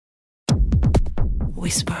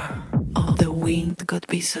whisper of the wind could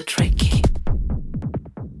be so tricky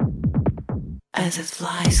as it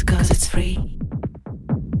flies, 'cause it's free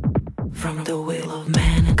from the will of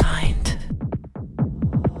mankind.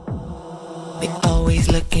 We're always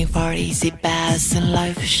looking for easy paths in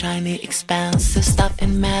life, shiny expansive stuff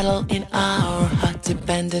in metal in our heart.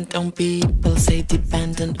 Dependent on people, say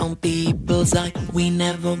dependent on people's eye. We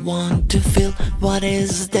never want to feel what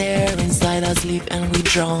is there inside us, leave and we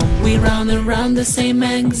drown. We round and round the same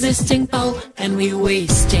existing pole, and we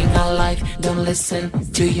wasting our life. Don't listen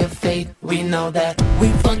to your fate, we know that we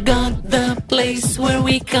forgot the place where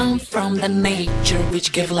we come from, the nature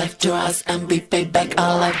which gave life to us, and we pay back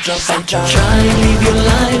our life drop by drop. Try, live your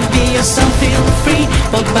life, be yourself, feel free.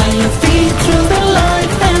 Walk by your feet through the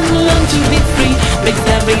life and learn to be free. Make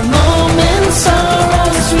every moment sorrow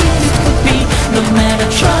sweet it could be. No matter,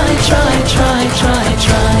 try, try, try, try,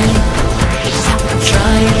 try.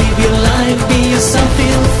 Try, live your life, be yourself,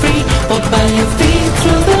 feel free. Walk by your feet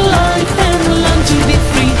through the life and learn to be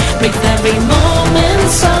free. Make every moment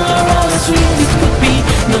sorrow sweet it could be.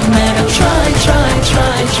 No matter, try, try,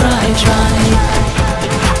 try, try, try.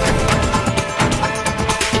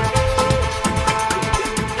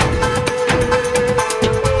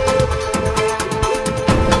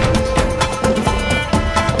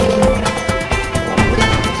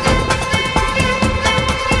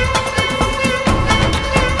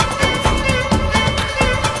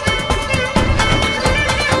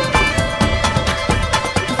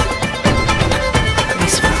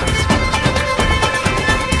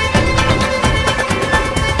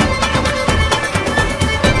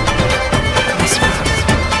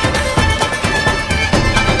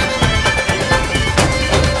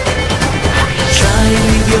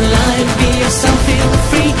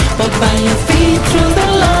 Walk by your feet through the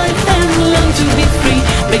life and learn to be free.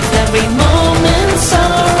 Make every moment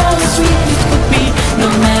sorrow sweet it could be. No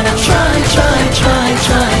matter, try, try, try,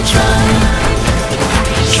 try, try.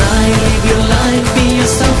 Try, live your life, be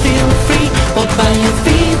yourself, feel free. Walk by your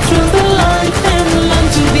feet through the life and learn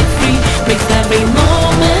to be free. Make every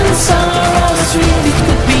moment sorrow